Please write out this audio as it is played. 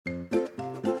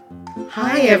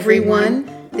Hi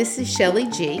everyone, this is Shelley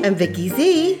G. And Vicki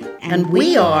Z. And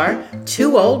we are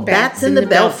Two Old Bats in the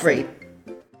Belfry.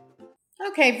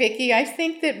 Okay, Vicki, I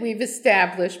think that we've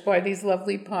established by these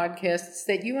lovely podcasts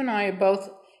that you and I are both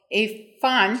a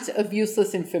font of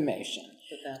useless information.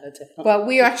 But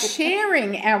we are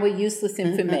sharing our useless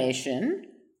information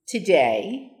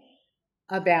today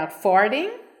about farting,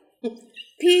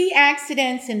 pee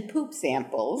accidents, and poop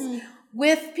samples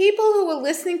with people who are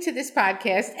listening to this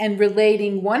podcast and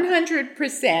relating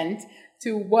 100%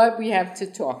 to what we have to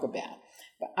talk about.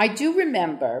 But I do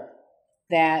remember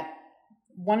that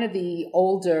one of the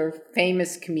older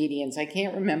famous comedians, I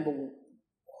can't remember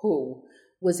who,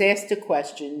 was asked a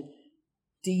question,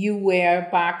 do you wear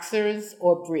boxers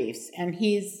or briefs? And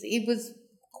he was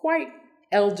quite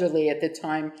elderly at the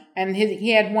time, and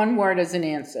he had one word as an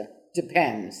answer: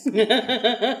 depends.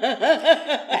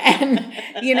 And,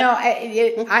 you know,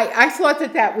 I thought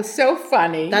that was so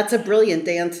funny. That's a brilliant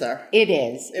answer. It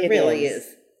is. It really is.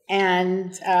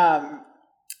 And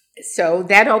so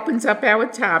that opens up our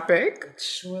topic. It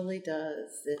surely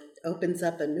does. It opens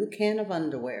up a new can of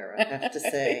underwear, I have to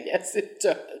say. Yes, it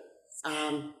does.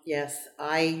 Yes,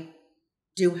 I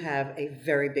do have a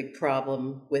very big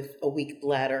problem with a weak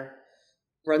bladder.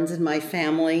 Runs in my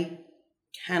family.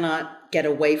 Cannot get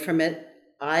away from it.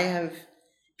 I have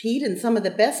peed in some of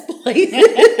the best places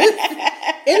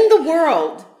in the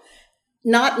world.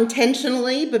 Not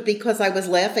intentionally, but because I was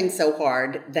laughing so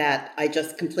hard that I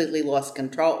just completely lost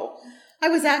control. I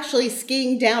was actually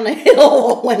skiing down a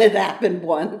hill when it happened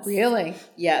once. Really?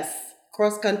 Yes.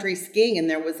 Cross-country skiing, and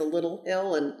there was a little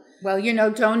hill. And well, you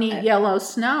know, don't eat yellow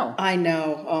snow. I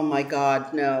know. Oh, my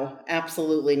God. No,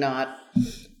 absolutely not.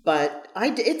 But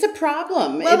it's a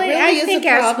problem. Well, it really I is think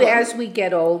a problem. as we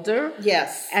get older,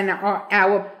 yes, and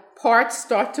our parts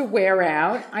start to wear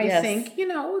out, I yes. think, you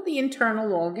know, the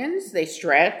internal organs, they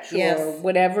stretch yes. or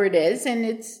whatever it is, and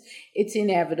it's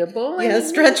inevitable. Yeah,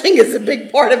 stretching is a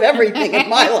big part of everything in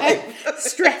my life.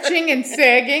 Stretching and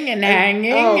sagging and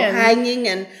hanging. Hanging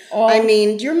and I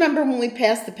mean, do you remember when we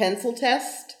passed the pencil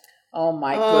test? Oh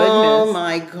my goodness! Oh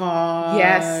my God!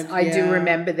 Yes, I do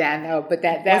remember that. No, but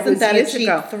that wasn't was that years a cheap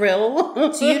ago.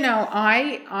 thrill? So, you know,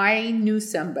 I knew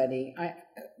somebody.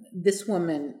 This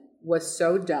woman was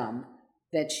so dumb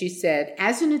that she said,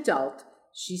 as an adult,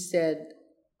 she said,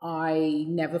 I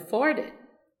never farted.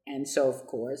 And so, of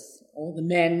course, all the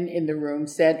men in the room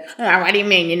said, what do you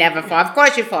mean you never farted? Of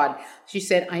course you farted. She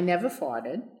said, I never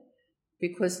farted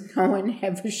because no one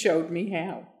ever showed me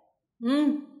how.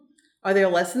 Are there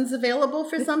lessons available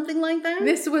for something like that?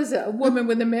 This was a woman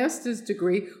with a master's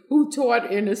degree who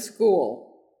taught in a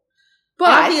school. But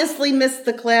obviously missed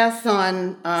the class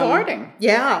on farting.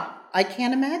 Yeah, I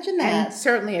can't imagine that. And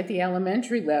certainly at the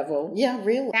elementary level. Yeah,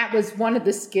 really. That was one of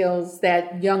the skills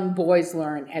that young boys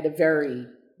learn at a very,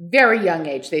 very young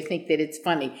age. They think that it's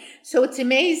funny. So it's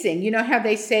amazing. You know how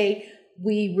they say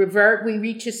we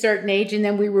reach a certain age and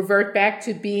then we revert back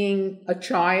to being a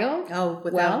child? Oh,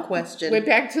 without question. We're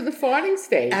back to the farting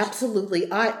stage. Absolutely.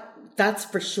 That's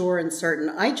for sure and certain.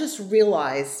 I just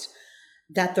realized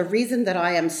that the reason that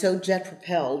I am so jet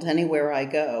propelled anywhere I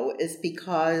go is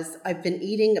because I've been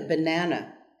eating a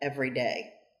banana every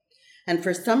day. And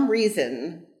for some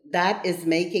reason, that is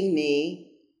making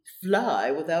me fly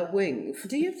without wings.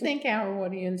 Do you think our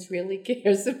audience really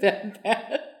cares about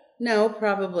that? No,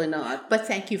 probably not. But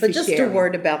thank you for sharing. But just a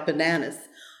word about bananas.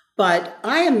 But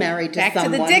I am married to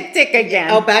someone. Back to the dick again.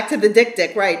 Oh, back to the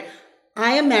dick, right.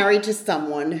 I am married to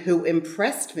someone who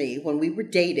impressed me when we were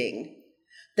dating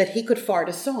that he could fart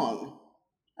a song.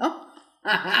 Oh.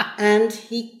 And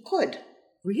he could.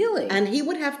 Really? And he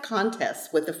would have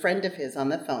contests with a friend of his on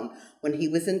the phone when he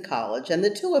was in college, and the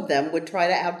two of them would try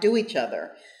to outdo each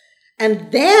other.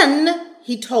 And then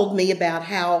he told me about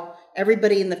how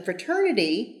everybody in the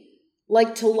fraternity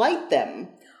like to light them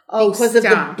because of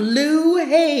the blue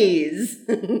haze.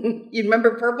 You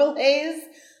remember purple haze?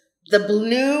 The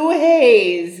blue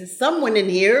haze. Someone in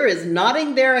here is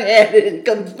nodding their head in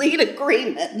complete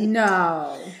agreement.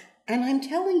 No. And I'm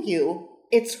telling you,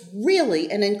 it's really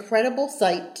an incredible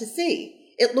sight to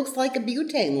see. It looks like a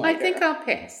butane lighter. I think I'll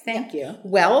pass. Thank you.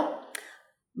 Well,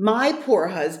 my poor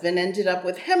husband ended up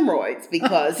with hemorrhoids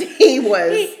because he was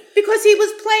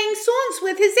playing songs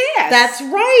with his ass. That's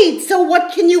right. So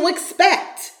what can you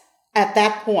expect at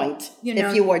that point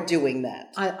if you are doing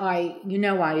that? I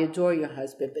adore your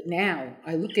husband, but now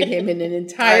I look at him in an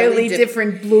entirely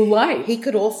different blue light. He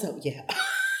could also,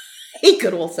 he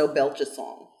could also belch a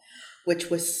song, which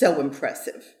was so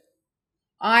impressive.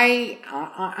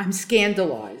 I'm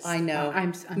scandalized. I know.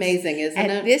 I'm amazing, isn't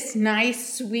it? This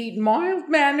nice, sweet,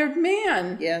 mild-mannered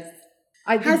man. Yes.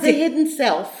 Has a hidden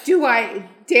self.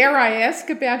 Dare I ask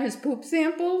about his poop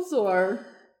samples, or?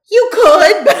 You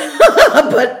could,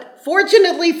 but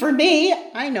fortunately for me,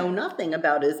 I know nothing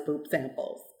about his poop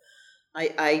samples.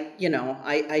 I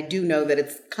do know that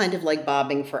it's kind of like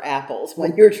bobbing for apples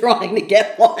when you're trying to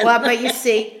get one. Well, but you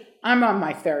see, I'm on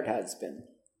my third husband.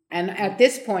 And at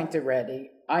this point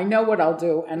already, I know what I'll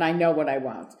do and I know what I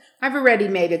won't. I've already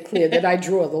made it clear that I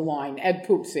draw the line at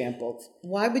poop samples.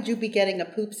 Why would you be getting a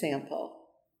poop sample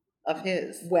of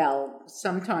his? Well,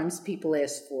 sometimes people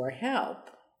ask for help.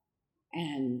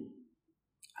 And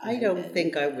I don't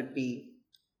think I would be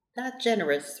that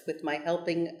generous with my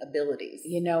helping abilities.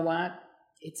 You know what?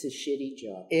 It's a shitty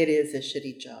job. It is a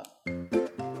shitty job.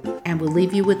 And we'll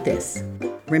leave you with this.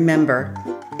 Remember,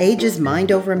 age is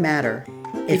mind over matter.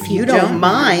 If you don't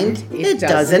mind, it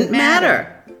doesn't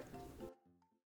matter.